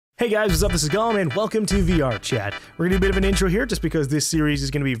Hey guys, what's up? This is GaLm and welcome to VRChat. We're gonna do a bit of an intro here just because this series is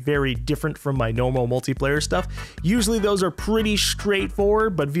gonna be very different from my normal multiplayer stuff. Usually those are pretty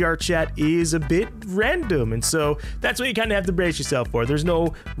straightforward, but VRChat is a bit random, and so that's what you kind of have to brace yourself for. There's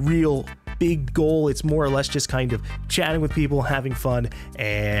no real big goal. It's more or less just kind of chatting with people, having fun,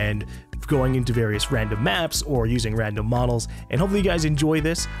 and going into various random maps or using random models, and hopefully you guys enjoy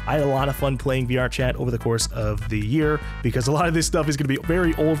this. I had a lot of fun playing VRChat over the course of the year because a lot of this stuff is going to be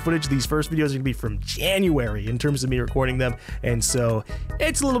very old footage. These first videos are going to be from January in terms of me recording them, and so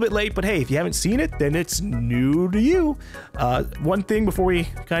it's a little bit late, but hey, if you haven't seen it, then it's new to you. One thing before we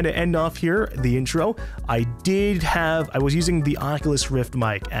kind of end off here, the intro, I was using the Oculus Rift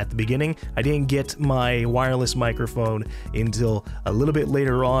mic at the beginning. I didn't get my wireless microphone until a little bit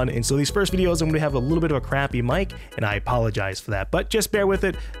later on, and so these first videos I'm going to have a little bit of a crappy mic, and I apologize for that, but just bear with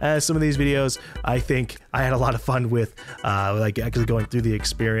it, as some of these videos I think I had a lot of fun with, like actually going through the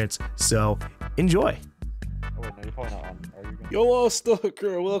experience, so enjoy. Oh, wait, no, you're probably not on. Are you gonna... Yo,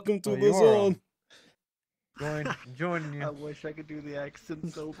 stalker, welcome to the zone. Join you. I wish I could do the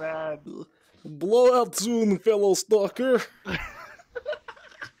accent so bad. Blow out soon, fellow stalker.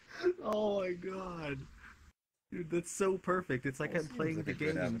 Oh my god. Dude, that's so perfect. It's like I'm playing like the a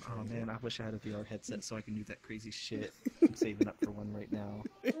good game. avatar. Oh man, I wish I had a VR headset so I can do that crazy shit. I'm saving up for one right now.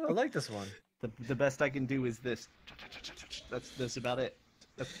 I like this one. The best I can do is this. That's about it.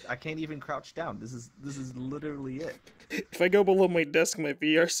 I can't even crouch down. This is literally it. If I go below my desk, my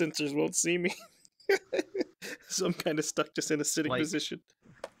VR sensors won't see me. So I'm kind of stuck just in a sitting position.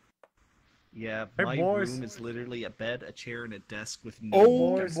 Yeah, Hey, my boys. room is literally a bed, a chair, and a desk with no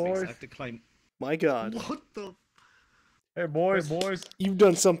boys. space. I have to climb. My god. What the? Hey boys, You've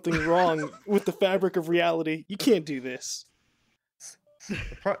done something wrong with the fabric of reality. You can't do this.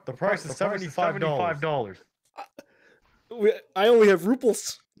 The price is $75. I only have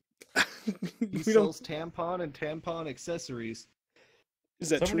rubles. He We don't... sells tampon and tampon accessories. Is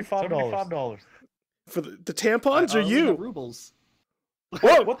that true? $75. For the tampons or I only you? have rubles.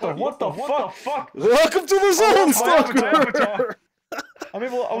 Whoa! What the fuck? Welcome to the zone, stalker! I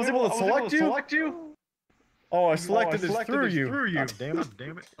was able to select you? Oh, I selected it through you. God, damn it.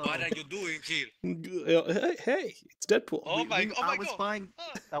 What are you doing here? Hey, it's Deadpool. Oh my I was god!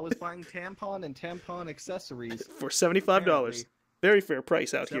 buying tampon and tampon accessories For $75. Very fair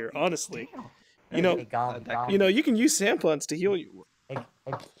price out here, honestly. You know, you can use tampons to heal you.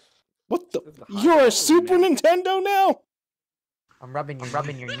 What the? You're a Super Nintendo now? I'm rubbing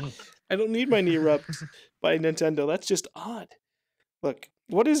your knee. I don't need my knee rubbed by Nintendo. That's just odd. Look,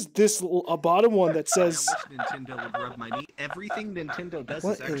 what is this? A bottom one that says... I wish Nintendo would rub my knee. Everything Nintendo does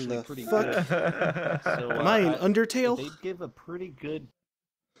What is in actually the pretty fuck? good. So, Am I an Undertale? They'd give a pretty good...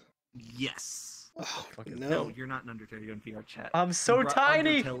 Yes. Oh, No, no. you're not an Undertale, you're in VRChat. I'm so You brought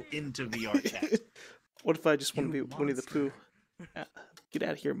tiny. Undertale into VRChat. What if I just want to You be Winnie the Pooh? Get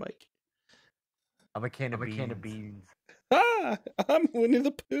out of here, Mike. I'm a can of beans. Ah, I'm Winnie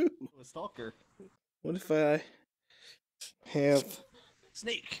the Pooh. A stalker. What if I have...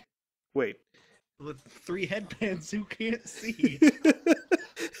 Snake. Wait. With 3 headbands, who can't see?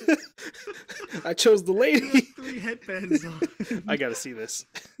 I chose the lady. 3 headbands on. I gotta see this.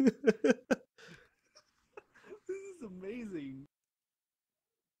 This is amazing.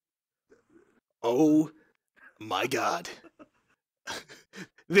 Oh my god.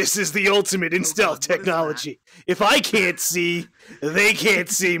 This is the ultimate in stealth what is technology. If I can't see, they can't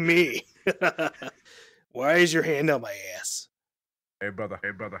see me. Why is your hand on my ass? Hey brother. Hey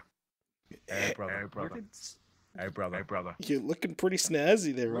brother. You're looking pretty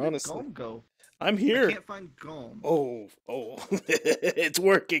snazzy there, Where did honestly. GaLm go? I'm I here. can't find GaLm. Oh, it's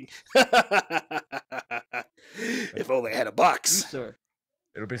working. If only I had a You, box. sir.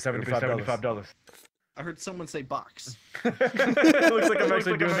 It'll be $75. I heard someone say box. It looks like I'm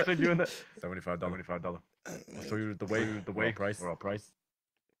actually doing that. $75. I'll show you the way. Price.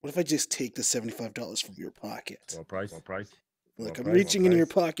 What if I just take the $75 from your pocket? Price. Like I'm price, reaching into price. your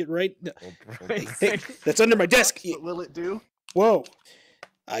pocket right now. Price. Hey, that's under my desk. What will it do? Whoa.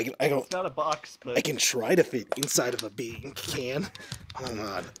 I don't. It's not a box, but I can try to fit inside of a bean can.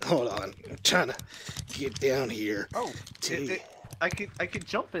 Hold on. I'm trying to get down here. oh, Gee. I could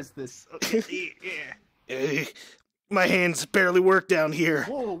jump as this. Okay, yeah. My hands barely work down here.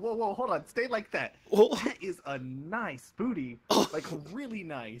 Whoa! Hold on, stay like that. Oh, That is a nice booty, Oh. like really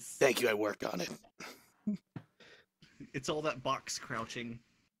nice. thank you. I work on it. It's all that box crouching.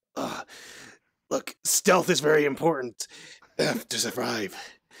 Look, stealth is very important to survive.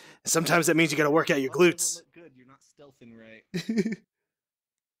 Sometimes that means you gotta work out your Well, it glutes. doesn't look good. You're not stealthing right.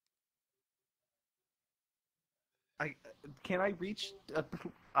 Can I reach?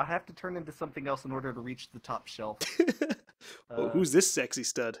 I have to turn into something else in order to reach the top shelf. Oh, who's this sexy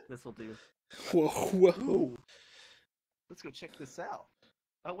stud? This'll do. Whoa. Ooh. Let's go check this out.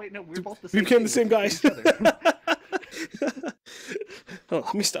 Oh wait, no, we're both the We same. became the same thing. guys. Oh,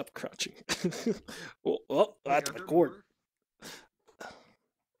 let me stop crouching. Oh, that's my cord.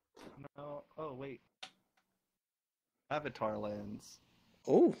 No. Oh wait. Avatar lands.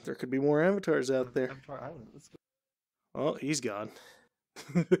 Oh, there could be more avatars out there. Avatar Island. Let's go. Oh, he's gone.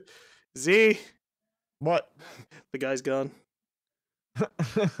 Z, What? the guy's gone.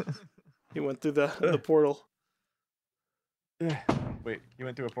 He went through the portal. Wait, you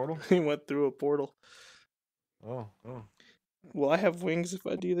went through a portal? He went through a portal. Oh. Will I have wings if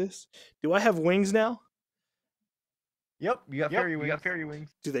I do this? Do I have wings now? Yep, you got fairy wings. You got fairy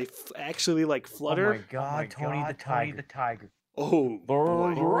wings. Do they actually like flutter? Oh my god, Tony the tiger. Oh,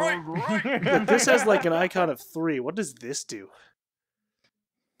 boy. Right. But this has like an icon of 3. What does this do?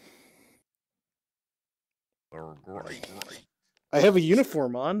 Right. I have a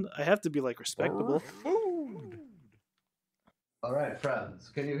uniform on. I have to be like respectable. Food. All right, friends,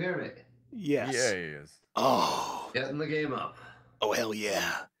 can you hear me? Yes. Yes. Oh. Getting the game up. Oh hell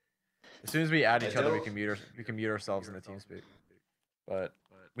yeah. As soon as we add each I other, we don't- can mute ourselves in the TeamSpeak. But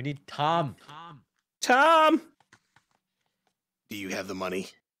we need Tom. Tom. Do you have the money?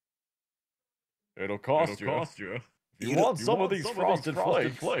 It'll cost you. If you want some of these frosted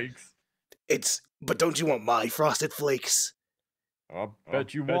flakes, But don't you want my frosted flakes? I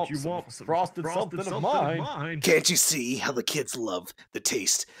bet you want frosted something of mine. Can't you see how the kids love the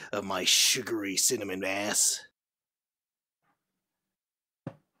taste of my sugary cinnamon ass?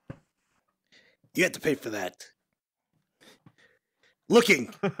 You have to pay for that.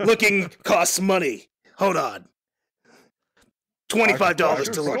 Looking costs money. Hold on.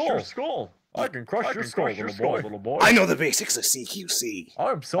 $25 to look. Skull. I can crush your skull, little boy. I know the basics of CQC.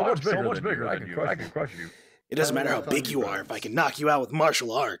 I'm so much bigger than you. I can crush you. It doesn't matter how big you are if I can knock you out with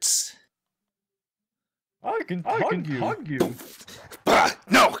martial arts. I can hug you. Ah,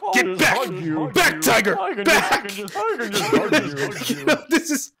 no, I'll get just back! hug you. Back, tiger! I can Back! just hug you. You know,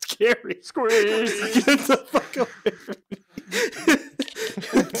 this is scary. Squeeze. Get the fuck away from me.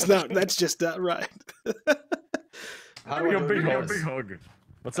 It's not. That's just not right. How Give do me I a join you big guys? hug.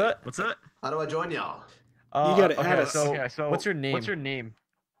 What's that? How do I join y'all? You gotta add us. So what's your name?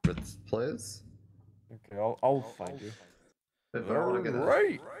 Ritz Plays? Okay, I'll find you. If I want to get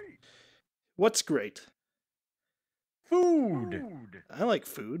Right. What's great? Food. I like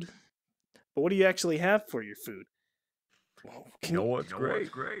food. But what do you actually have for your food? Whoa, You know what's great?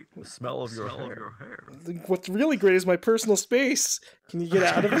 The smell of your hair. What's really great is my personal space. Can you get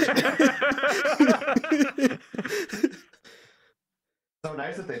out of it? So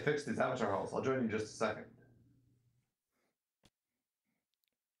nice that they fixed these avatar halls. I'll join you in just a second.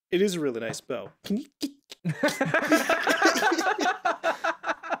 It is a really nice bow. Can you get...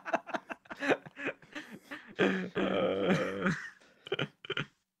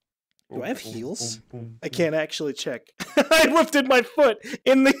 Do I have heels? I can't actually check. I lifted my foot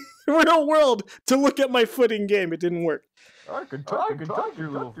in the real world to look at my foot in game. It didn't work. I can touch your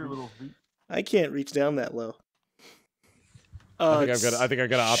little feet. I can't reach down that low. I think I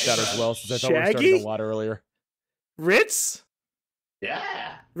gotta opt out as well since I thought we were starting Shaggy? a lot earlier. Ritz? Yeah!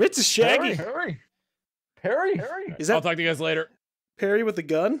 Ritz is Shaggy. Perry. Is I'll that talk to you guys later. Perry with the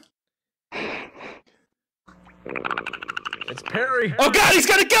gun? It's Perry. Oh god, he's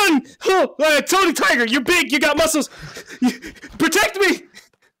got a gun! Oh, Tony Tiger, you're big, you got muscles. Protect me!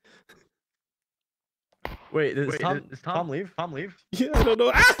 Wait, is Tom leave? Tom leave? Yeah, I don't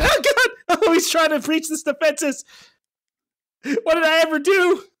know. Ah, oh god! Oh, he's trying to breach this defenses. What did I ever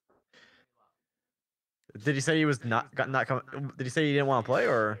do? Did he say he was not coming? Did he say he didn't want to play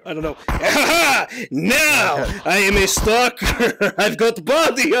or? I don't know. Now I am a stalker. I've got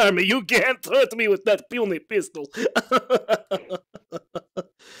body armor. You can't hurt me with that puny pistol.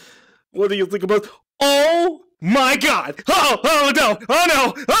 What do you think about? Oh my God! Oh no! Oh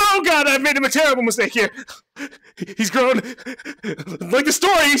no! Oh God! I've made a terrible mistake here. He's grown like the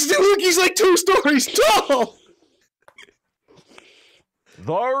story. He's like 2 stories tall.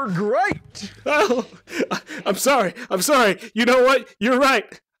 They're great. Oh, I'm sorry. You know what? You're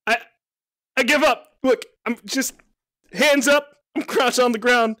right. I give up. Look, I'm just hands up. I'm crouched on the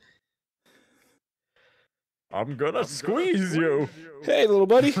ground. I'm gonna squeeze you. Hey, little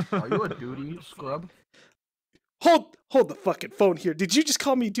buddy. Are you a duty scrub? Hold the fucking phone here. Did you just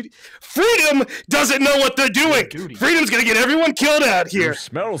call me duty? Freedom doesn't know what they're doing. Freedom's gonna get everyone killed out here. You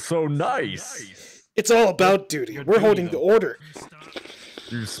smell so nice. It's all about duty. We're holding the order.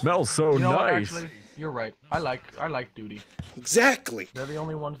 You smell so nice. You're right. I like duty. Exactly. They're the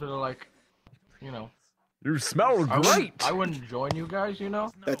only ones that are like, you know. You smell great. I wouldn't join you guys, you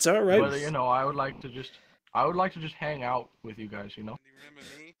know. That's all right. But you know, I would like to just hang out with you guys, you know.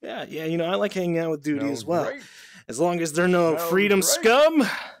 Yeah, you know, I like hanging out with duty as well. Great. As long as they're no freedom scum,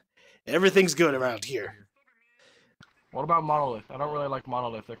 everything's good around here. What about Monolith? I don't really like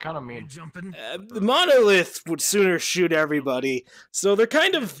Monolith. They're kind of mean. The Monolith would sooner shoot everybody, so they're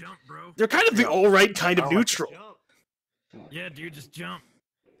kind of the all right kind of neutral. Yeah, dude, just jump.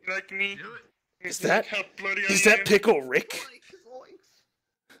 Like me. Is that Pickle Rick?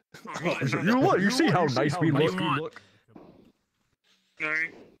 You see how nice we look. No.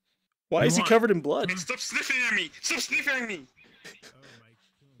 Why is he covered in blood? Stop sniffing at me! Stop sniffing at me!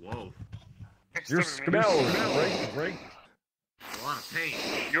 Whoa. Your smell is great. A lot of pain.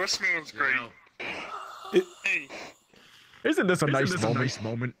 Your smell's great. Hey. Isn't this a nice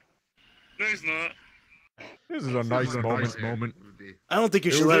moment? No, it's not. This is a nice moment. I don't think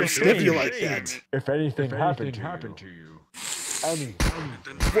you should let him sniff you like that. If anything happened to you.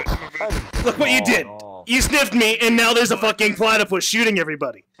 Look what you did! You sniffed me, and now there's a fucking platypus shooting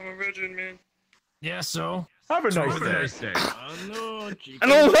everybody. I'm a virgin, man. Yeah, so? Have a nice day. I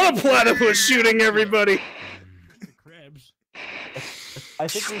don't want a platypus shooting everybody. I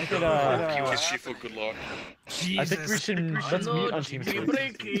think we should, Kiss you for good luck. I think we should, let's meet on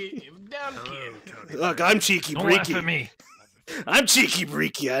TeamSpeak. Look, I'm Cheeky Don't laugh Breaky. at me. I'm Cheeky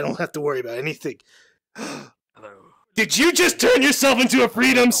Breaky. I don't have to worry about anything. Did you just turn yourself into a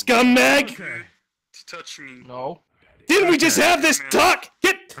freedom scumbag? Okay. Touch me. No. Didn't we just have this talk?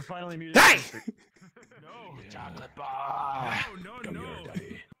 Get. Hey! Chocolate bar. No.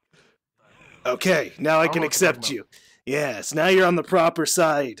 Okay, now I can accept you. Yes, now you're on the proper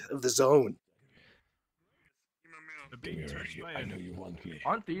side of the zone. I know you want me.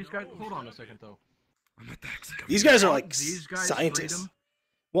 Aren't these guys? Hold on a second, though. These guys are like These guys scientists. freedom?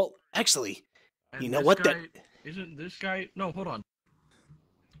 Well, actually, And you know this what? guy, isn't this guy? No, hold on.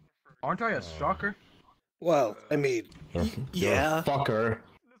 Aren't I a stalker? Well, I mean, yeah. Fucker.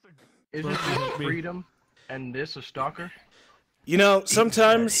 Isn't this freedom and this a stalker? You know,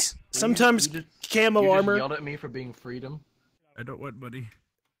 sometimes You camo just armor. yelled at me for being freedom. I don't want buddy.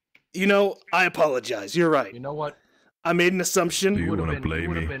 You know, I apologize. You're right. You know what? I made an assumption. You would have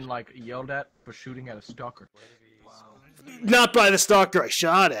been like yelled at for shooting at a stalker. Not by the stalker I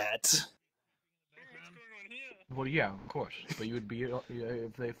shot at. Well, yeah, of course. But you would be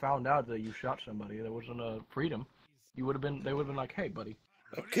if they found out that you shot somebody that wasn't a freedom. You would have been. They would have been like, "Hey, buddy."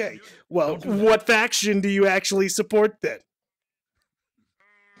 Okay. Well, what faction do you actually support then?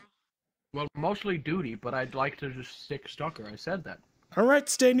 Well, mostly duty, but I'd like to just stick stalker. I said that. All right,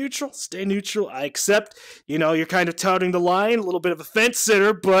 stay neutral. Stay neutral. I accept. You know, you're kind of touting the line, a little bit of a fence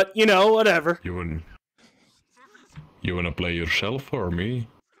sitter, but you know, whatever. You wanna play yourself or me?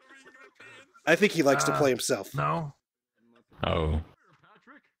 I think he likes to play himself. No. Oh.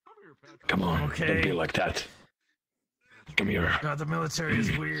 Come on, Okay. don't be like that. Come here. God, the military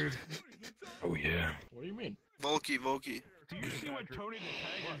is weird. Oh yeah. What do you mean? Volky. Do you see what Tony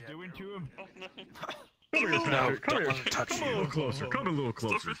the Tag is doing to him? No, don't let him touch Come a you. little closer. Come a little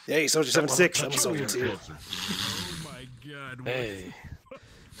closer. Hey, Soldier 76, I'm a soldier too. Oh my God. Hey.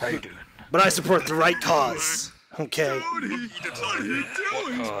 How you doing? But I support the right cause. Okay.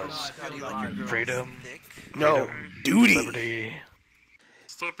 Cause freedom, No, duty, liberty.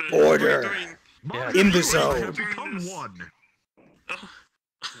 Stop it. order, What are you doing? Yeah, in the zone. Become one.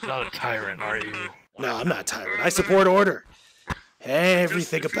 not a tyrant, are you? No, I'm not tyrant. I support order.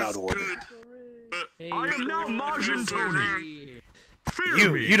 Everything about order. I am now Margin Tony.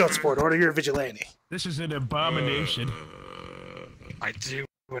 You don't support order. You're a vigilante. This is an abomination. I do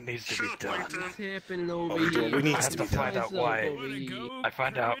what needs to be done. What's happening over Oh, here? we do what needs I have to to be done. find out why. Over here.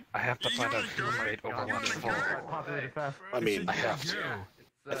 I have to find out who made Overwatch fall. I mean, I have to.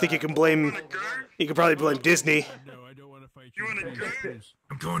 I think you can blame. You can probably blame Disney. No, I don't want to fight You wanna go?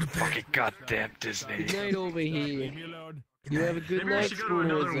 I'm going to bed. Fucking goddamn Disney. Good night over here. Leave me alone. You have a good night,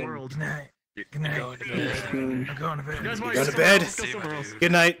 Spoonerism. Good night. Good night. Going to bed. I'm going to bed. Go to bed.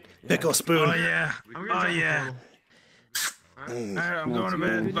 Good night, Pickle Spoon. Oh yeah. Oh yeah. I'm going to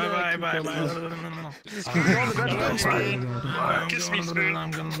bed. Bye bye. Kiss me, Spoon. I'm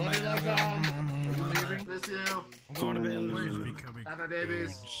going to bed. I'm going to bed. Have my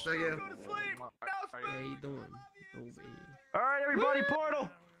babies. Thank you. How you doing? Over here. Alright, everybody, portal!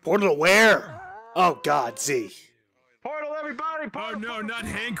 Portal to where? Oh God, Z. Portal, everybody! Oh Portal! no, not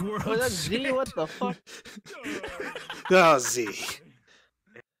Hank World. Oh, that's Z. What the fuck? Oh Z.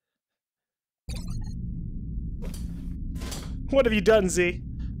 What have you done, Z?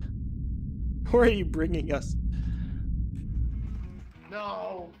 Where are you bringing us?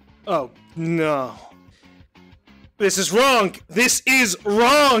 No. Oh, no. This is wrong! This is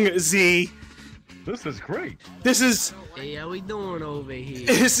wrong, Z! This is great. This is... Hey, how we doing over here?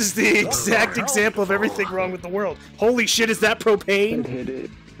 This is the exact example of everything wrong with the world. Holy shit, is that propane? Hit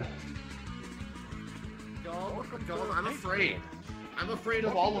it. I'm afraid. I'm afraid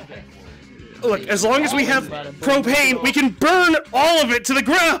of all of it. Look, as long as we have propane, we can burn all of it to the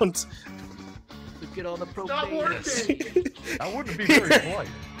ground! Look at all the propane. Stop working! That wouldn't be very polite.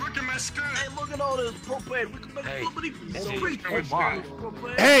 Look at my skirt. Hey, look at all this propane. We can make somebody street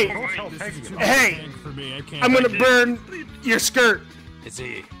propane. Hey! Hey! I'm gonna burn your skirt. It's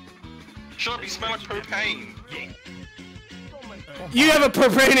a. Shut up, you smell like propane. You have a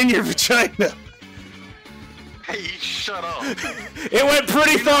propane in your vagina. Hey, shut up. It went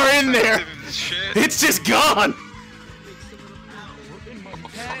pretty far in there. Sensitive as shit. It's just gone.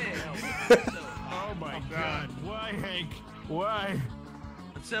 Oh my god. Why, Hank? Why?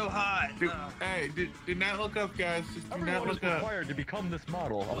 It's so hot. Hey, do not look up, guys. Just do not Everyone is look up. required to become this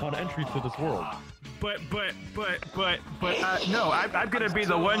model upon entry to this world. But, no, I'm gonna be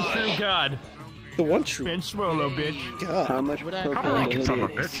the one true god. The one true. Ben Swallow, bitch. God. How much propane is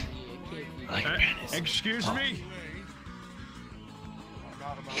it? Excuse me?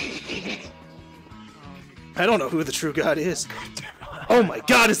 I don't know who the true god is. Oh my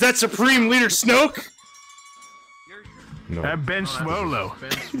god, is that Supreme Leader Snoke? No. I'm Ben Swallow.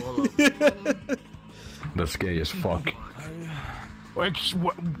 That's gay as fuck.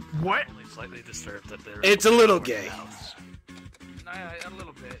 What? Slightly disturbed that they're. It's a little gay. A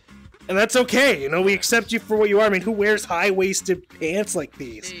little bit. And that's okay, you know, we accept you for what you are. I mean, who wears high-waisted pants like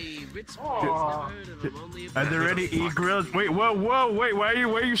these? Hey, Rich Are there any e-grills? Wait, whoa, wait, why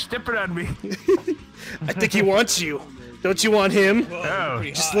are you stepping on me? I think he wants you. Don't you want him? Oh.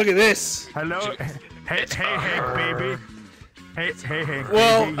 Just look at this. Hello? Hey, Hank, baby. Hey, Hank,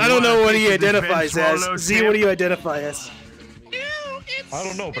 Well, baby. I don't know what he You wanna identifies Ben as. Swallow Z, tip? what do you identify as? I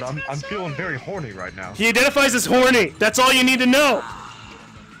don't know, but I'm feeling very horny right now. He identifies as horny. That's all you need to know.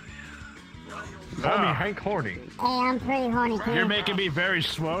 Call me Hank Horny. Hey, I'm pretty horny too. You're making me very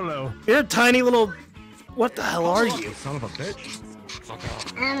swallow. You're a tiny little... What the hell are you? Son of a bitch.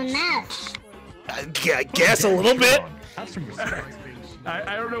 I'm a mouse. I guess a little bit. Have some respect.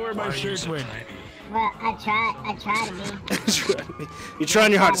 I don't know where my shirt went. Well, I try to be. You're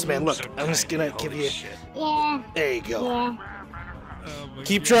trying your hardest, man. Look, I'm just gonna give you... Yeah. There you go. Yeah.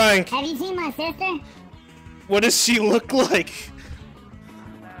 Keep trying. Have you seen my sister? What does she look like?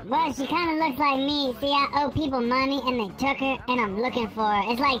 Well, she kind of looks like me. See, I owe people money and they took her, and I'm looking for her.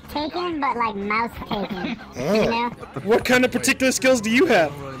 It's like taken, but like mouse taken. You know? What kind of particular skills do you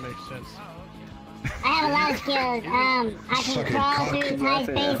have? I have a lot of skills. I can crawl through tight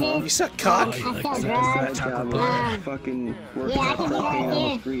spaces. You suck cock. I sell drugs. Fucking work Yeah, I out can do propane that on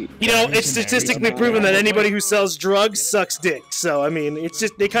the too. street. You know, it's statistically proven that anybody who sells drugs sucks dick. So, I mean, it's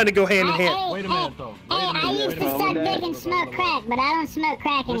just, they kind of go hand in hand. Wait a minute, though. I used to suck dick and smoke crack, but I don't smoke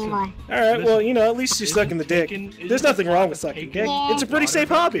crack anymore. Alright, well, you know, at least you're sucking the dick. There's nothing wrong with sucking dick. It's a pretty safe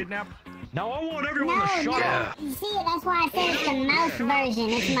hobby. Now I want everyone to shut up. You see, that's why I said it's the mouse version.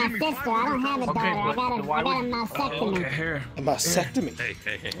 It's my sister. I don't have a daughter. I got a mousectomy. A mastectomy?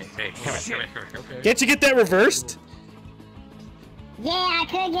 Hey, come here. Can't you get that reversed? Yeah, I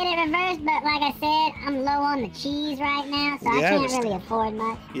could get it reversed, but like I said, I'm low on the cheese right now, so Yeah, I I can't understand. really afford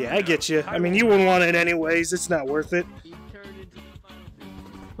much. Yeah, I get you. I mean, you wouldn't want it anyways. It's not worth it.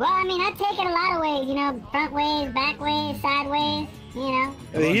 Well, I mean, I take it a lot of ways, you know, front ways, back ways, sideways, you know.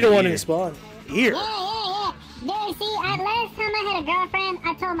 I mean, you don't want any spawn. Here. Yeah. Dude, see, last time I had a girlfriend,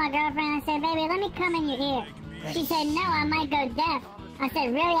 I told my girlfriend, I said, baby, let me come in your ear. She said, no, I might go deaf. I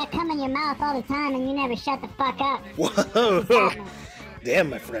said, really? I come in your mouth all the time and you never shut the fuck up. Whoa. Damn,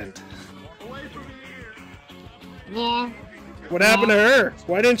 my friend. Yeah. What happened to her?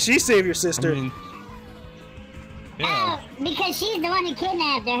 Why didn't she save your sister? Oh, because she's the one who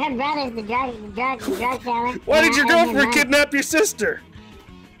kidnapped her. Her brother's the drug seller. Why did your I owe him girlfriend money. kidnap your sister?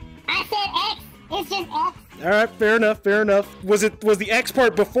 I said X. It's just X. Alright, fair enough. Was the X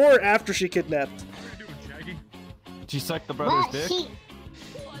part before or after she kidnapped? She sucked the brother's Well, dick?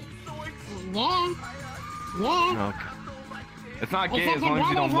 Yeah. Okay. It's not gay Except as her long as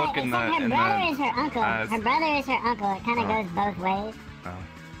you don't brother's look her- in except the... her brother is her uncle. Her brother is her uncle. It kind of goes both ways.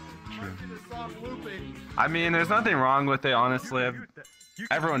 I mean, there's nothing wrong with it, honestly.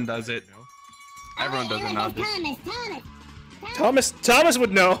 Everyone does it. Everyone does it, not just... Thomas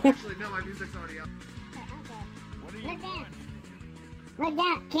would know. Look down. Look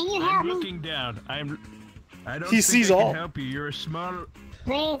down. Can you help I'm me? looking down. I don't He think sees I can all. help you. You're a small...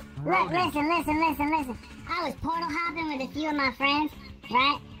 Please? Listen. I was portal hopping with a few of my friends,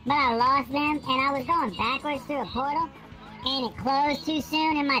 right? But I lost them, and I was going backwards through a portal, and it closed too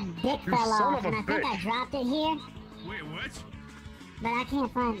soon, and my dick fell off, and I think I dropped it here. Wait, what? But I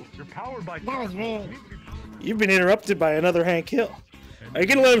can't find it. You're powered by that was rude. You've been interrupted by another Hank Hill. Are you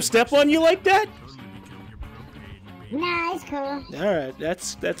gonna let him step on you like that? Nah, it's cool. Alright,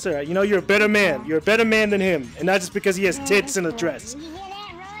 that's alright. You know, you're a better man. You're a better man than him. And not just because he has tits and a dress. You hear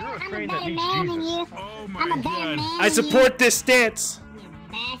that, Roy? You're a I'm a train better that man needs than you. Oh my I'm a better God. man I than support this stance. you,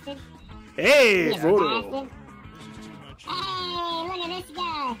 bastard. Hey, You Frodo. bastard. Hey, look at this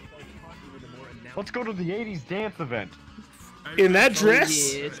guy. Let's go to the 80s dance event. In that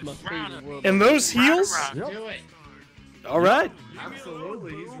dress? And those heels? Do it. Alright.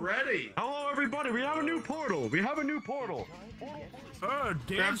 Absolutely, he's ready. Hello, everybody. We have a new portal. Oh,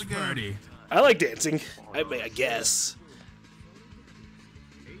 dance party. I like dancing. I guess.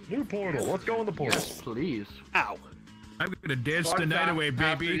 New portal. Let's go in the portal. Yes, please. Ow. I'm gonna dance Fuck the night that. away,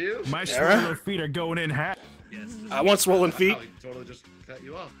 After baby. you? My Sarah? swollen feet are going in half. I want swollen feet. Oh, he totally just cut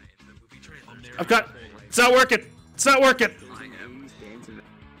you off. I've got. It's not working. It's not working.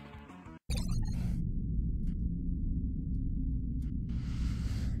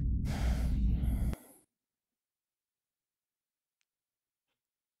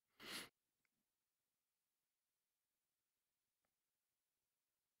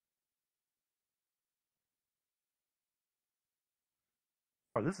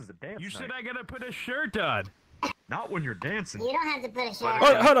 Oh, this is a dance You night. said I gotta put a shirt on. Not when you're dancing. You don't have to put a shirt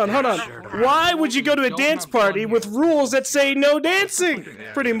Oh, on. hold on. Why would you go to a dance party with rules that say no dancing?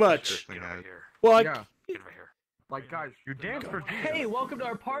 Pretty much. Well, I, Like, guys, You dance for Hey, welcome to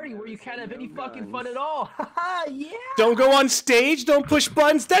our party where you can't have any fucking fun at all. Haha, yeah. don't go on stage. Don't push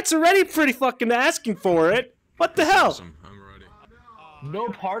buttons. That's already pretty fucking asking for it. What the hell? No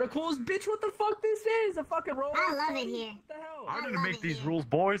particles, bitch. What the fuck this is? A fucking robot? I love it here. What the hell? I didn't love make it these here. rules,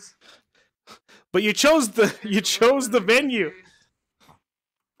 boys. But you chose the venue.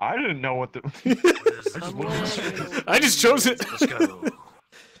 I didn't know what the. I just chose it. Let's go.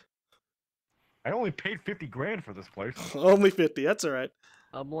 I only paid 50 grand for this place. Only 50. That's all right.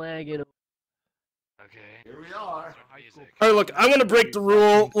 I'm lagging. Okay. Here we are. Music. All right, look. I want to break the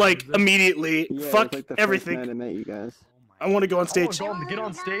rule like immediately. Yeah, Fuck it's like the everything. First night I met you guys. I want to go on stage. I want to get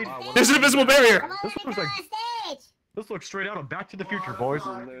on stage. There's an invisible barrier. Come on, This let's looks go like- on stage. This looks straight out of Back to the Future, boys.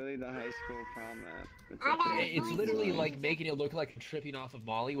 This is literally the high school prom map. It's I like got the- it. It's literally like making it look like I'm tripping off of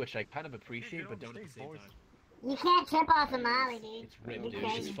Molly, which I kind of appreciate, but don't at the same time. You can't trip off of Molly, dude. It's rip, You dude.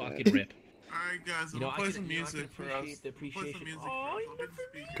 crazy. It's fucking rip. Alright, guys, You know, we'll I play can, some you know, I can music for us. appreciate the Play appreciation. some music Oh, for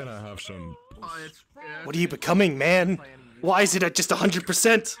us. Can I have some? Oh, it's, yeah, What are you becoming, man? Why is it at just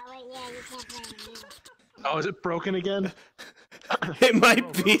 100%? Oh, wait, yeah, you can't play the music. Oh, is it broken again? It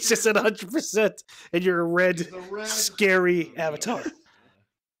might be. It's just at 100%, and you're a red, scary avatar.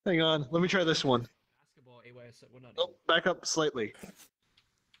 Hang on, let me try this one. Basketball, AYS, well, not Oh, back up slightly.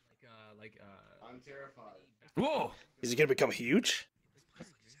 I'm terrified. Whoa! Is it gonna become huge?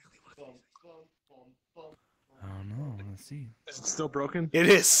 I don't know. Let's see. Is it still broken? It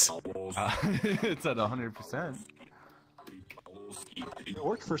is. It's at 100%. It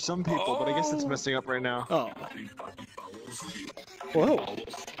worked for some people, but I guess it's messing up right now. Oh. Whoa.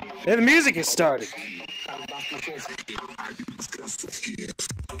 And the music is starting.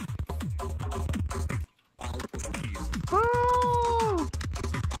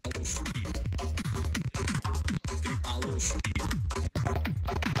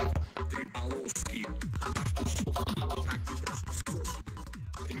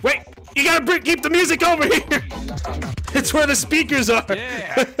 Wait, you gotta keep the music over here. It's where the speakers are.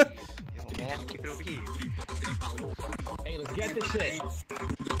 Yeah. Hey, let's get this shit.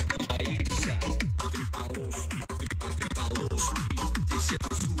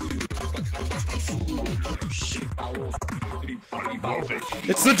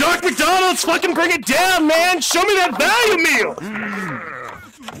 It's the Dark McDonald's. Fucking bring it down, man. Show me that value meal.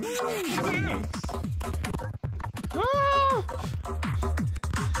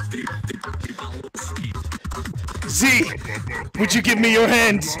 Z, would you give me your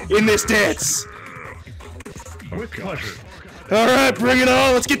hands in this dance? With pleasure. All right, bring it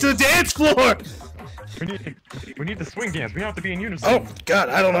on. Let's get to the dance floor. We need the swing dance. We have to be in unison. Oh God,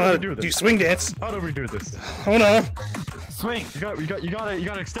 I don't know how to do do this? swing dance. How do we do this? Hold on. Swing. You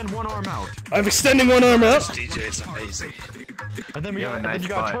gotta extend one arm out. I'm extending one arm out. DJ is amazing. And then You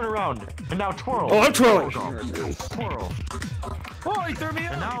gotta turn around. And now twirl. Oh, I'm twirling. Twirl. Oh, he threw me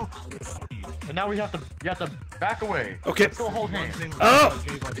And off. And now you have to back away. Okay. Let's go hold hands. Oh!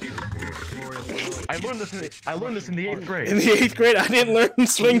 I learned this in the 8th grade. In the 8th grade? I didn't learn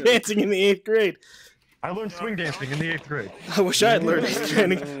swing dancing in the 8th grade. I learned swing dancing in the 8th grade. I wish I had learned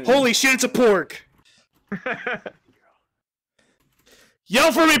training. Holy shit, it's a pork!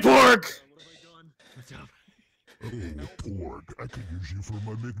 Yell for me, pork! Oh, pork, I could use you for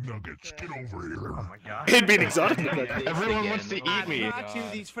my McNuggets. Get over here. Oh my god. It'd be an exotic McNugget. Everyone wants to eat me.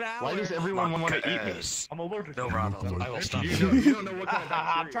 Why does everyone want to eat me? I'm allergic. No, Ronald, I will stop you. You don't know what kind of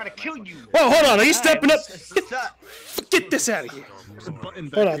I'm trying to kill you. Whoa, hold on, are you stepping up? Get this out of here.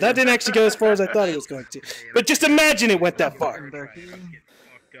 Hold on, that didn't actually go as far as I thought it was going to. But just imagine it went that far.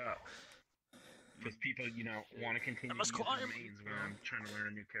 Because people, want to continue using domains when I'm trying to learn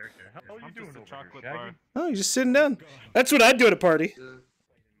a new character. How are you doing over here, Oh, you're just sitting down. That's what I'd do at a party.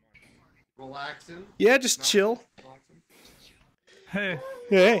 Relaxing. Yeah, just chill. Hey.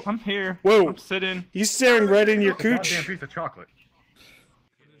 Hey. I'm here. Whoa. I'm sitting. He's staring right in your Goddamn cooch. piece of chocolate.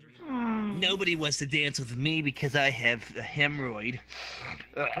 Nobody wants to dance with me because I have a hemorrhoid.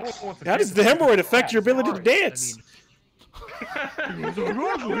 How does the hemorrhoid affect your ability to dance?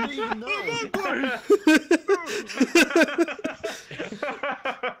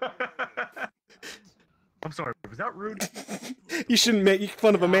 I'm sorry, was that rude? You shouldn't make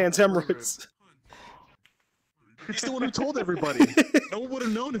fun of a man's hemorrhoids. He's the one who told everybody. No one would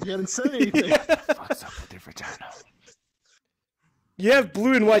have known if you hadn't said anything. What's up with your vagina? You have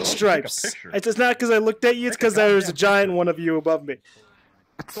blue and white stripes. It's not because I looked at you, it's because there was a giant one of you above me.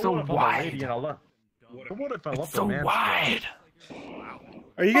 It's so wide. It's so wide.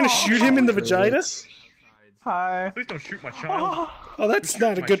 Are you gonna shoot him in the vagina? Hi. Please don't shoot my child. Oh, that's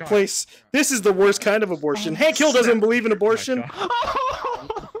not a good place. This is the worst kind of abortion. Hank Hill doesn't believe in abortion.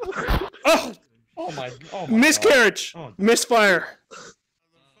 Oh! Oh my! Miscarriage! God. Misfire!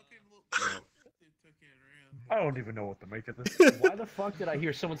 I don't even know what to make of this. Why the fuck did I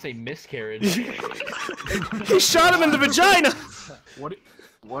hear someone say miscarriage? He shot him in the vagina!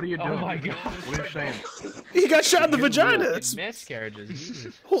 What are you doing? Oh my god. What are you saying? He got shot in the vagina! It's... Miscarriages.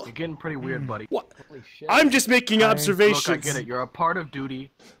 Jesus. You're getting pretty weird, buddy. What? I'm just making observations. Look, I get it. You're a part of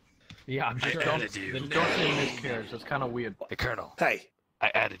duty. Yeah, I'm sure. Don't say miscarriage. That's kind of weird. The Colonel. Hey.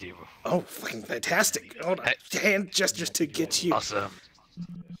 I added you. Oh, fucking fantastic. Hold on. Hand gestures to get you. Awesome.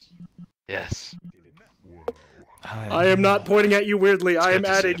 Yes. I am not pointing at you weirdly. I am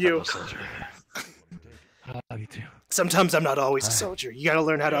adding you. I love you too. Sometimes I'm not always a soldier. You gotta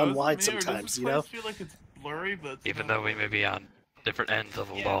learn how to unwind sometimes, you know? I feel like it's blurry, but Even though we may be on different ends of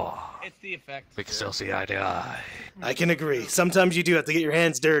the law, It's the effect. we can still see eye to eye. I can agree. Sometimes you do have to get your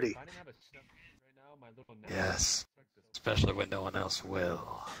hands dirty. Yes. Especially when no one else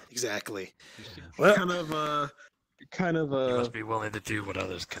will. Exactly. Well, You must be willing to do what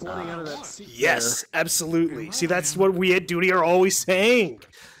others cannot. yes, absolutely. See, that's what we at duty are always saying.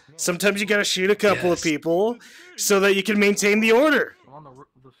 Sometimes you gotta shoot a couple of people so that you can maintain the order.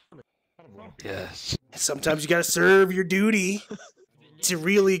 Yes. Sometimes you gotta serve your duty to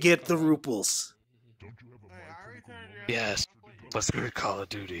really get the ruples. Yes. But screw Call of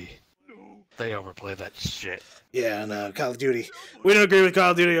Duty. They overplay that shit. Yeah, no, Call of Duty. We don't agree with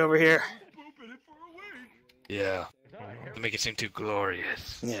Call of Duty over here. Yeah. They make it seem too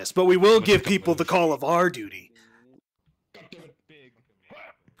glorious. Yes, but we will give people the call of our duty.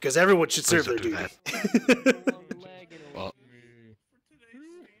 Because everyone should serve their duty. Well,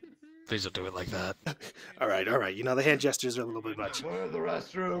 please don't do it like that. Alright, alright. You know, the hand gestures are a little bit much. Where are the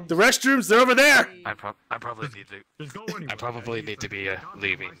restrooms? The restrooms, they're over there! I probably need to be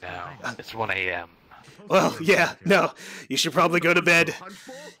leaving now. It's 1 a.m. Well, yeah, no. You should probably go to bed,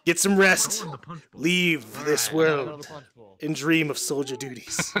 get some rest, leave this world, and dream of soldier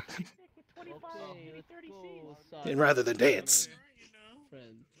duties. And rather than dance.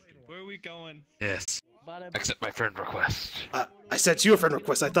 Where are we going? Yes. Accept my friend request. I sent you a friend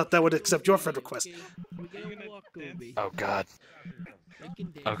request. I thought that would accept your friend request. Oh god.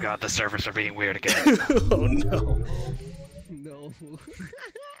 Oh god, the servers are being weird again. Oh no. No.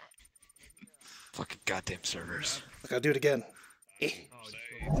 Fucking goddamn servers. Look, I'll do it again. I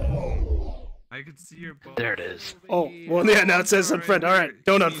can see your ball. There it is. Oh, well, yeah, now it says unfriend. Alright,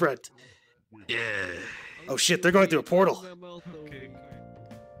 don't unfriend. Yeah. Oh shit, they're going through a portal.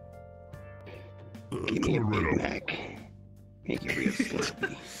 Give me a Big Mac. Make it real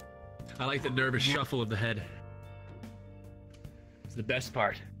slurpy. I like the nervous shuffle of the head. It's the best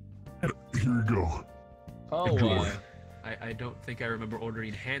part. Here you go. Oh, I don't think I remember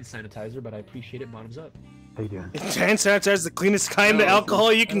ordering hand sanitizer, but I appreciate it. Bottoms up. How you doing? Hand sanitizer is the cleanest kind of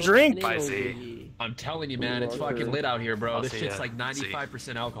alcohol you can drink. Bye, Z. I'm telling you, man, it's fucking lit out here, bro. This shit's like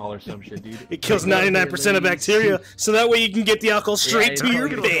 95% alcohol or some shit, dude. It kills 99% of bacteria, so that way you can get the alcohol straight to your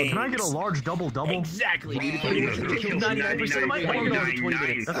veins. Can I get a large double-double? Exactly, dude. It kills 99% of my bacteria over 20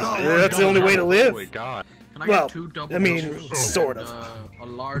 minutes. That's the only way to live. Oh my god. Well, I mean, sort of. A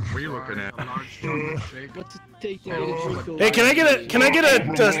large. What are you looking at? A large shake. Hey, can I get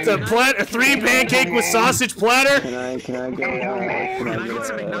a 3 pancake with sausage platter?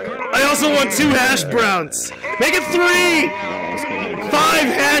 I also want 2 hash browns. Make it 3. 5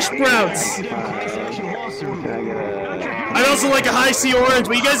 hash browns. I'd also like a high C orange,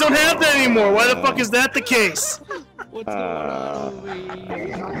 but you guys don't have that anymore. Why the fuck is that the case? What's going on over here?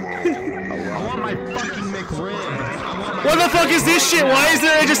 I want my fucking McRib. What the fuck is this shit? Why is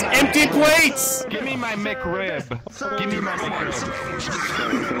there just empty plates? Give me my McRib. Give me my McRib.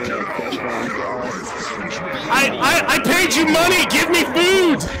 I paid you money. Give me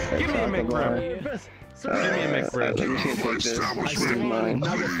food. Give me a McRib. Give me a McRib.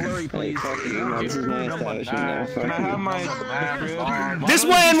 Can I have my McRib? This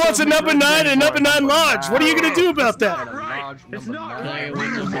man wants a number 9 and a number 9 large. What are you gonna do about that? It's not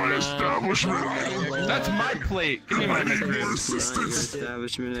That's my plate. Give me my McRib.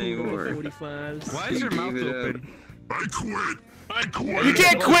 Establishment anymore. Why is your mouth open? I quit. You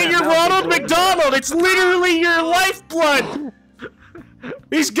can't quit your Ronald McDonald. It's literally your lifeblood.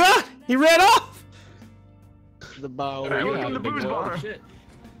 He's gone. He ran off. The bottle. Welcome to Booze Bar.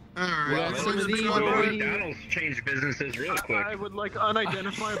 Well, some of these McDonald's changed businesses real quick. I would like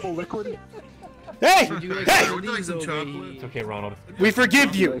unidentifiable liquid. Hey! Would you like Hey! some of these over here? It's okay, Ronald. We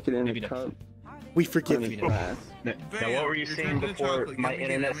forgive you. Maybe not. We forgive you. Now, what were you saying before my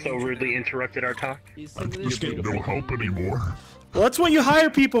internet so rudely interrupted our talk? I'm just getting no help anymore. Well, that's what you hire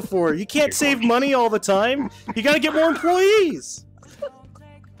people for. You can't save money all the time. You gotta get more employees.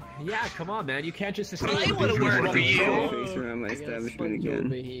 Yeah, come on, man. You can't just sustain I want to work for you. Around my establishment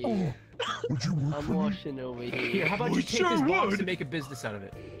again. I'm washing over here. Here, how about you take this box and make a business out of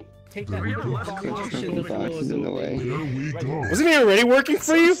it? Take that. Washing the floors in the over way. There we go. Wasn't he already working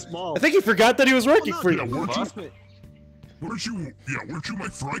for you? I think he forgot that he was working for you. Weren't you my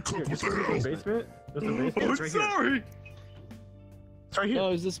fry cook? What the hell? Basement? There's a basement. Oh, It's right sorry. here. It's right here. No,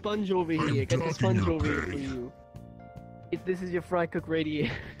 there's a sponge over here. Get the sponge over here for you. This is your fry cook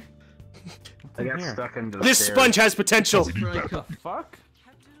radiator. I got stuck into the This sponge has potential. Fry cook. Fuck?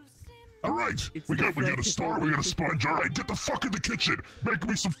 Alright, we got a star, we got a sponge. Alright, get the fuck in the kitchen. Make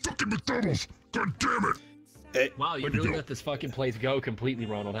me some fucking McDonald's. God damn it. Wow, you really let this fucking place go completely,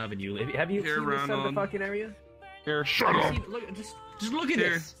 Ronald, haven't you? Have you Here, seen this side of the Ronald. fucking area? Here, Shut up. Look, just look at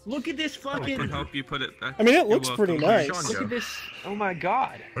this. Look at this I fucking. can help you put it back. I mean, it You're looks pretty welcome. nice. Look at this. Oh my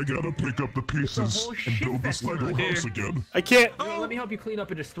god. I gotta pick up the pieces whole and shit build this that's Lego here. house again. I can't. Here, let me help you clean up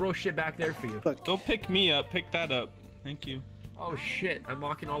and just throw shit back there for you. Don't pick me up. Pick that up. Thank you. Oh shit, I'm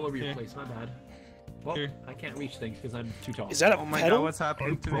walking all over your Here. place. My bad. Well, Here. I can't reach things because I'm too tall. Is that a Oh my pedal? god, what's I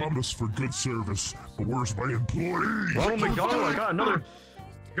happening to me? promise for good service, but where's my employee? Ronald McDonald, I got another.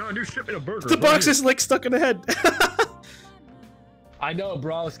 Got a new shipment of burgers. The box is like stuck in the head. I know,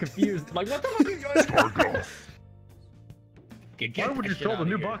 bro. I was confused. Like, what the fuck are you doing? Why would you sell the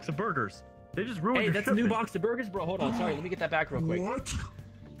new box of burgers? They just ruined Hey, your that's a new shipment. box of burgers, bro. Hold on, sorry. Let me get that back real quick. What?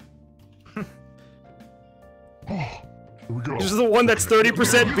 Oh, here we go. This is the one that's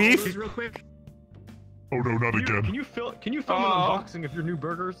 30% beef. Just real quick. Oh no, not again. Can you film an unboxing of your new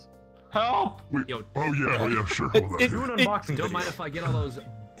burgers? Help! Wait. Yo. Oh yeah, sure. Hold on. Do an unboxing. Don't mind if I get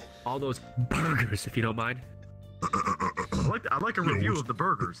all those burgers, if you don't mind. I'd like a review of the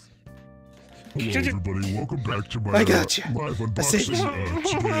burgers. Hello everybody, welcome back to my I got you. live I saved unboxing. you.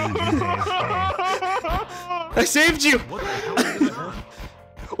 Today we have, I saved you. What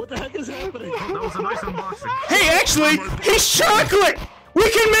the heck is happening? That was a nice unboxing. Hey, actually, he's chocolate. We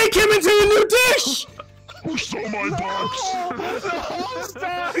can make him into a new dish. who stole my box?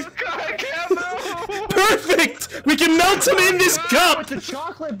 Perfect. We can melt him in this cup. It's a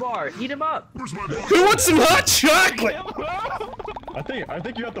chocolate bar. Eat him up. Where's my box? Who wants some hot chocolate? I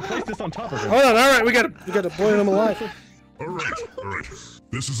think you have to place this on top of it. Hold on. All right, we gotta boil him alive. All right.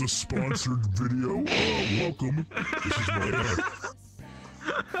 This is a sponsored video. Welcome. This is my.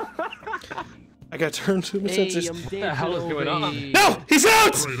 I gotta turn to the sensors. I'm What the hell is going on? No, he's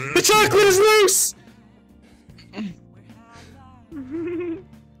out. The chocolate is loose.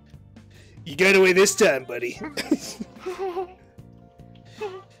 You got away this time, buddy.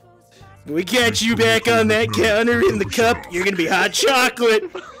 When we catch you back on that counter in the cup, you're gonna be hot chocolate.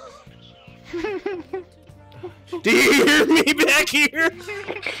 Do you hear me back here?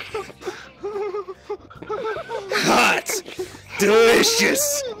 Hot,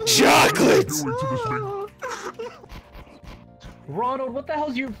 delicious. Chocolates! Ronald, what the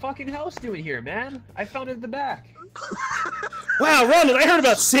hell's your fucking house doing here, man? I found it at the back. Wow, Ronald, I heard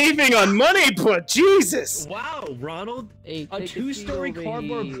about saving on money, but Jesus! Wow, Ronald, hey, a 2-story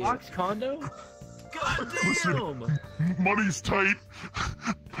cardboard box condo? God damn! Money's tight.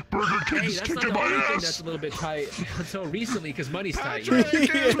 Burger King's that's kicking not the my only thing ass. that's a little bit tight until recently, because money's tight. Just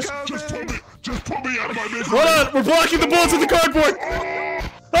pull me out of my misery. Hold on, we're blocking the bullets with the cardboard!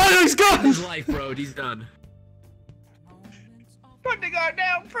 Oh, he's gone! His life, bro, he's done. Put the gun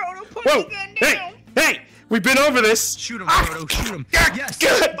down, Proto. Put Whoa! the gun down. Hey! We've been over this! Shoot him, Proto. Shoot him. Yes!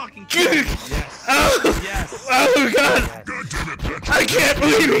 Good! Fucking kill him. Yes. Oh! Yes. Oh, God! I can't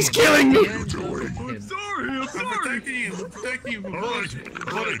believe he's killing me! I'm sorry. I'm protecting you. I'm protecting you. Alright.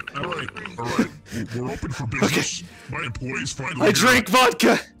 We're open for business. My employees finally. I drank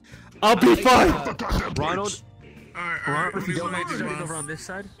vodka! I'll be fine! Ronald, Alright, if you don't mind starting over on this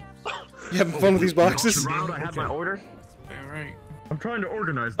side. You having fun with these boxes? Ronald, I have my order. Alright. I'm trying to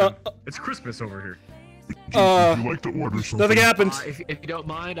organize them. It's Christmas over here. You like to order something? Nothing happened. If you don't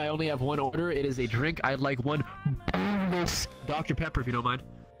mind, I only have one order. It is a drink. I'd like one Dr. Pepper, if you don't mind.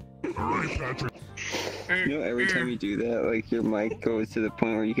 Alright, Patrick. You know, every time you do that, like, your mic goes to the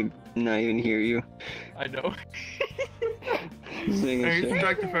point where you can not even hear you. I know. Singing Hey, shit.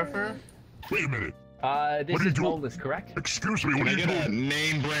 Dr. Pepper. Wait a minute. This is boneless, correct? Excuse me, what are you doing? a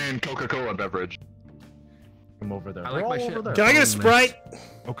name brand Coca-Cola beverage? I'm over there. I like my shit. Can I get a Sprite?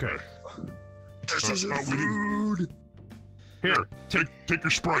 Okay. This isn't food. Here, take your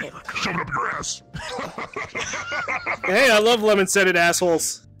Sprite. Shove it up your ass. Hey, I love lemon-scented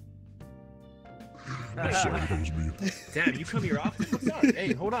assholes. Damn, you come here often. What's up?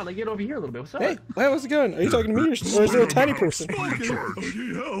 Hey, hold on. Let me get over here a little bit. What's up? Hey, how's it going? Are you talking to me or is there a tiny person? I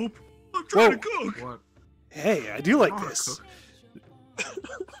need help. I'm trying Whoa. to cook. Hey, I do like this.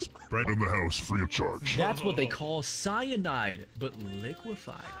 Right in the house, free of charge. That's what they call cyanide, but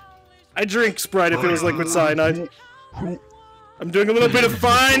liquefied. I drink Sprite if it was liquid cyanide. I'm doing a little bit of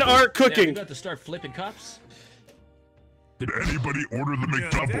fine art Damn, you cooking. got to start flipping cups? Did anybody order the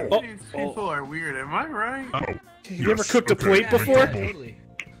McDouble? These people are weird. Am I right? Oh. You ever cooked a plate before? Totally.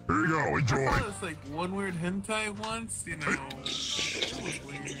 Here you go, I enjoy. saw this like one weird hentai once, you know.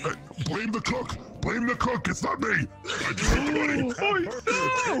 Blame the cook. Blame the cook. It's not me. I just ate the money.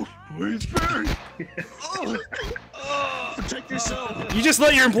 No! Please, Barry. Protect yourself. You just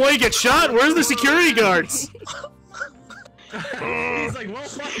let your employee get shot? Where's the security guards? He's like, well,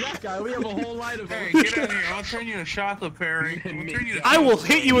 fuck that guy. We have a whole line of Hey, get out of here. I'll turn you to chocolate, Perry. I'll turn you to I will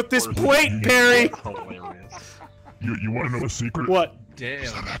hit you with this plate, Perry. You want to know a secret? What?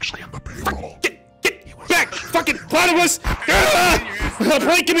 He's not actually on the payroll. Get back, fucking platypus! The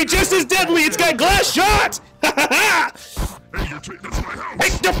plate can be just as deadly. It's got glass shot. Hey, you're taking this to my house.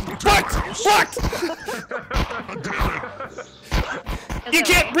 Hey, fuck! You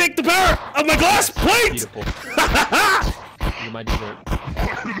can't break the power of my glass plate! You might dessert.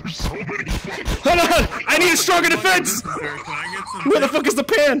 There's so many things. Hold on! I need a stronger defense! Can I get some? Where the fuck is the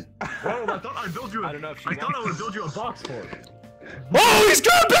pan? Whoa, I thought I'd build you I thought I would build you a box for it. Oh, he's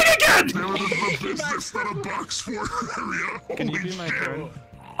going big again! This is a business, not a box for area. Can you be my friend?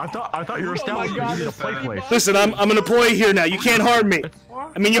 I thought you were establishing a play place. Listen, I'm an employee here now. You can't harm me.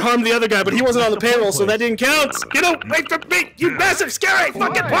 I mean, you harmed the other guy, but he wasn't on the payroll, so that didn't count. Get away from me, you massive, scary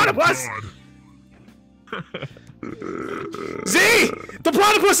fucking platypus! Z! The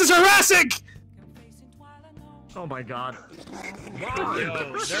platypus is harassing! Oh my god.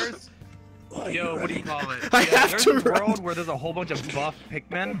 Yo, what do you call it? I have there's to a run. world where there's a whole bunch of buff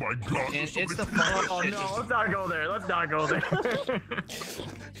Pikmin. Oh my god. And it's the fun. Oh no, let's not go there. Let's not go there.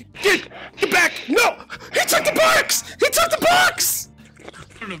 Get back! No! He took the box! He took the box!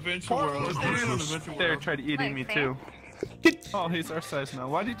 An adventure world. They're trying to eat me too. Oh, he's our size now.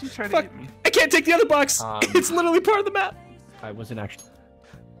 Why did you try to Fuck. eat me? I can't take the other box. It's literally part of the map. I wasn't actually.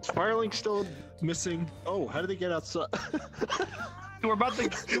 Firelink still missing. Oh, how did they get outside? We're about to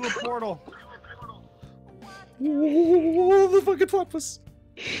do a portal. Oh, the fucking platypus.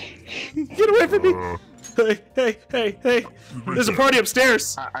 Get away from me. Hey. There's a party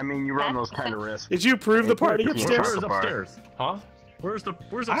upstairs. I mean, you run those kind of risks. Did you approve the party upstairs? Where's upstairs? Huh? Where's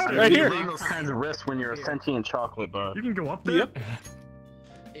upstairs? Right here. You run those kinds of risks when you're a sentient chocolate bar. You can go up there? Yep.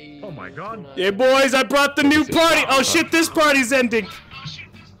 Oh my god. Hey, boys, I brought the new party. Oh, shit, this party's ending.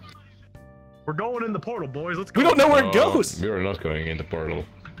 We're going in the portal, boys. Let's go. We don't know where it goes. We are not going in the portal.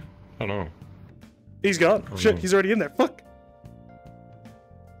 Oh no. He's gone. Shit, he's already in there. Fuck.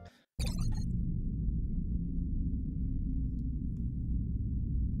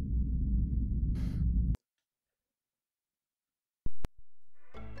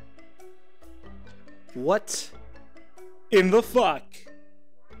 What in the fuck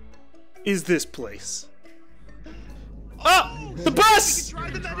is this place? Oh! The bus!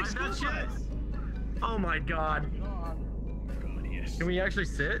 Oh my god. Can we actually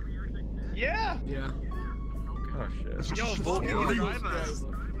sit? Yeah. Yeah. Oh shit. Yo, vote for the drive us.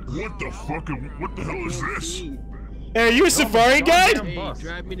 What the fuck? What the hell is this? Hey, are you a safari guide? Hey,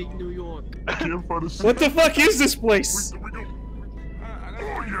 drive me to New York. I can't find a What the fuck is this place?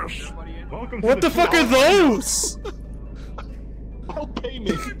 Oh yes. Welcome What the fuck are those? Don't pay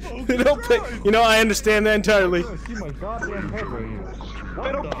me. They don't pay. You know, I understand that entirely. See my goddamn head right here.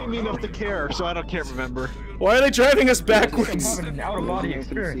 They don't pay me enough to care, so I can't remember. Why are they driving us backwards? I'm having an out-of-body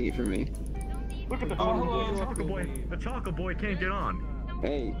experience. See for me. Look at the chocolate boy. The chocolate boy can't get on.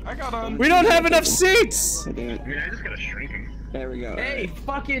 Hey. I got on. We don't have enough seats! Damn it. I just gotta shrink him. There we go. Hey,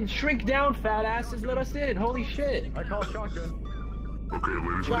 fucking shrink down, fat asses. Let us in. Holy shit. I call shotgun. Okay,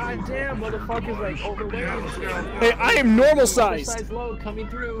 ladies. God damn, motherfuckers like overweight. Hey, I am normal sized! Size load coming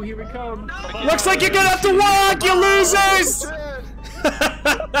through. Here we come. Looks like you're gonna have to walk, you losers!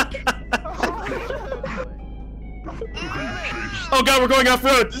 Oh god, we're going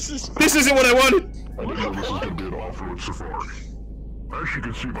off-road! This isn't what I wanted! I didn't know this was gonna be an off-road safari. As you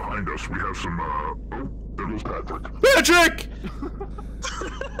can see behind us, we have some, oh, there goes Patrick. Patrick!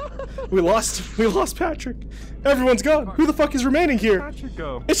 We lost Patrick. Everyone's gone. Who the fuck is remaining here? Patrick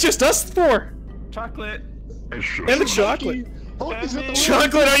go. It's just us four. Chocolate. And the chocolate. And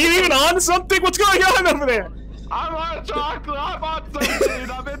Chocolate, are you even on something? What's going on over there? I'm on chocolate. I'm on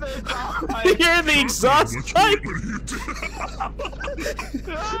something. I'm in the exhaust. You're in the exhaust pipe.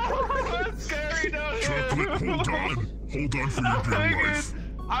 That's scary, dude. Chocolate, hold on. Hold on for your dear life.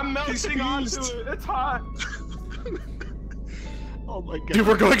 I'm melting onto it. It's hot. Oh my god. Dude,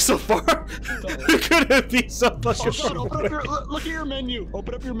 we're going so far. It couldn't be so fucking Oh, shit, far. look at your menu.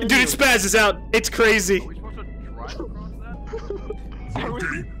 Open up your menu. Dude, it spazzes out. It's crazy. Are we supposed to drive across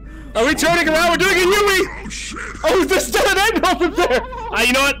that? Are we turning around? We're doing a Yui! Oh, there's not an end over there!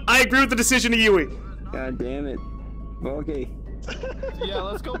 You know what? I agree with the decision of Yui. God damn it. Okay. Yeah,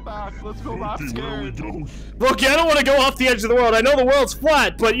 let's go back. Let's go back. Scared. Look, I don't want to go off the edge of the world. I know the world's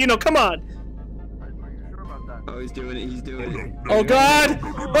flat, but, you know, come on. Oh, he's doing it. He's doing it. Oh, God!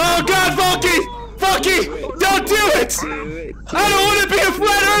 Oh, God, Volky! Volky! Don't do it! I don't want to be a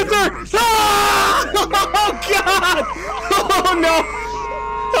flat earther! Ah! Oh, God! Oh, no!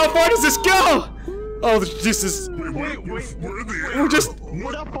 How far does this go? Oh, this is... We're just...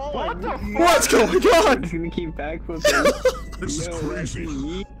 What's going on? He's gonna keep backflipping. This is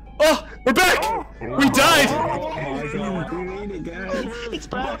crazy. Oh, we're back! We died! We made it, guys. It's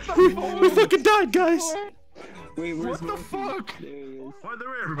back. We fucking died, guys! Wait, where's What the fuck? There he is. Why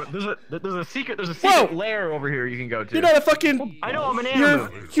there everybody? There's a secret Whoa! lair over here you can go to. You're not a fucking... I know, I'm an anime.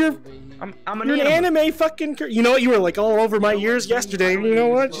 I'm You're an anime fucking... You know what? You were like all over my ears yesterday. You know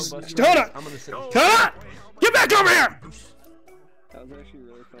what? Just hold on! Hold on! Get back over here! That was actually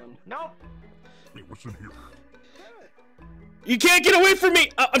really fun. Nope. Wait, what's in here? You can't get away from me!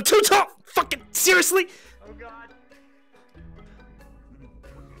 I'm too tall! Fucking seriously? Oh god.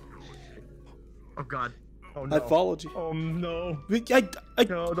 Oh god. Oh no. I followed you. Oh no.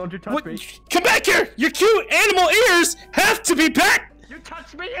 No, don't you touch what? me. Come back here! Your cute animal ears have to be back! You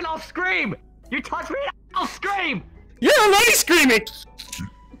touch me and I'll scream! You touch me and I'll scream! You're already screaming!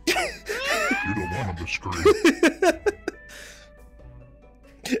 You don't want him to scream.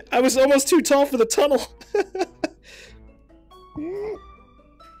 I was almost too tall for the tunnel.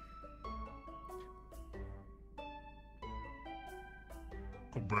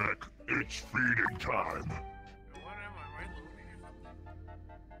 Come back. It's feeding time.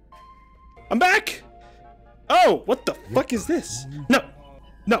 I'm back! Oh, what the fuck is this? No,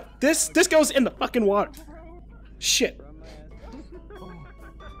 no, this goes in the fucking water. Shit.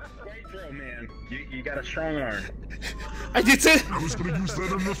 Great throw, man. You got a strong arm. I did it. I was gonna use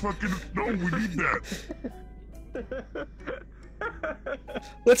that on the fucking... No, we need that.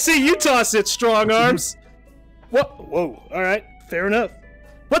 Let's see you toss it, strong arms. What? Whoa, alright, fair enough.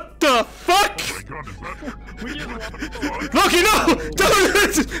 What the fuck? Oh my god, is that... Loki, no!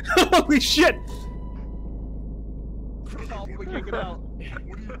 Don't! Holy shit!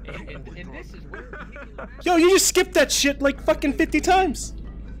 And this is where... Yo, you just skipped that shit like fucking 50 times.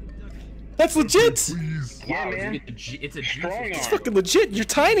 That's legit. Please. Yeah, man. It's a Strong arm. It's fucking legit. You're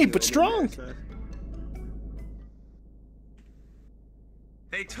tiny but strong.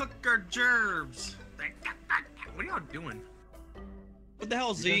 They took our gerbs. What are y'all doing? What the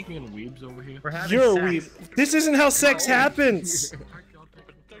hell, Z? Weebs over here. You're a weeb. This isn't how sex happens.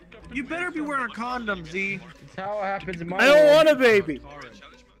 You better be wearing a condom, Z. It's how it happens in my I don't want a baby.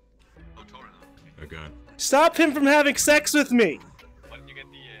 god. Stop him from having sex with me.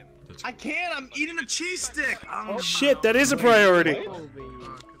 I can't. I'm eating a cheese stick. Oh shit, that is a priority.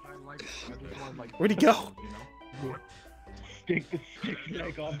 Where'd he go? Take the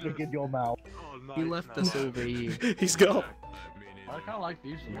stick off to get your mouth. He left us over here. He's gone. I kind of like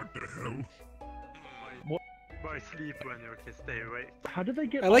these. What the hell? Boy, sleep when you can stay away. How did they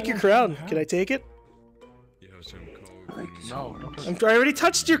get? I like your crown. Can I take it? No. I already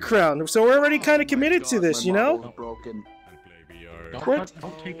touched your crown, so we're already kind of committed to this, you know? Broken.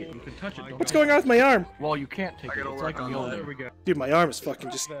 Don't take it. You can touch it. What's going on with my arm? Well, you can't take it. It's like a Mjolnir. There we go. Dude, my arm is fucking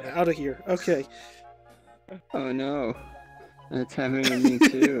just out of here. Okay. Oh no. That's happening to me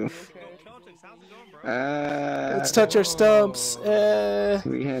too. Let's touch our stumps.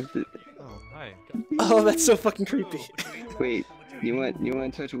 We have to. Oh, that's so fucking creepy. Wait, you want to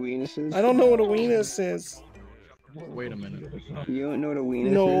touch weenuses? I don't know what a weenus is. Wait a minute. You don't know what a weenus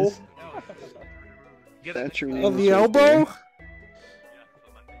is? No. That's your name. Of the elbow?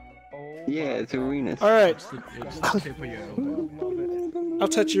 Yeah, it's a weenus. Alright. I'll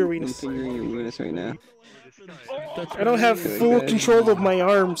touch your I'm weenus. fingering your weenus right now. I don't have full control of my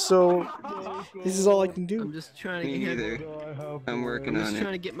arm, so this is all I can do. I'm just trying Me to get. neither. I'm working I'm on just it.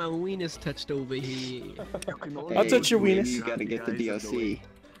 trying to get my weenus touched over here. I'll touch your maybe weenus. You gotta get the DLC.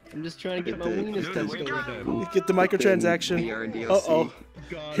 I'm just trying to get my weenus touched over here. Get the microtransaction. VR DLC. Uh-oh.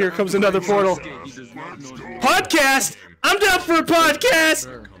 Here comes another portal. Podcast! I'm down for a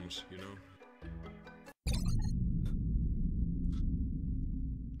podcast!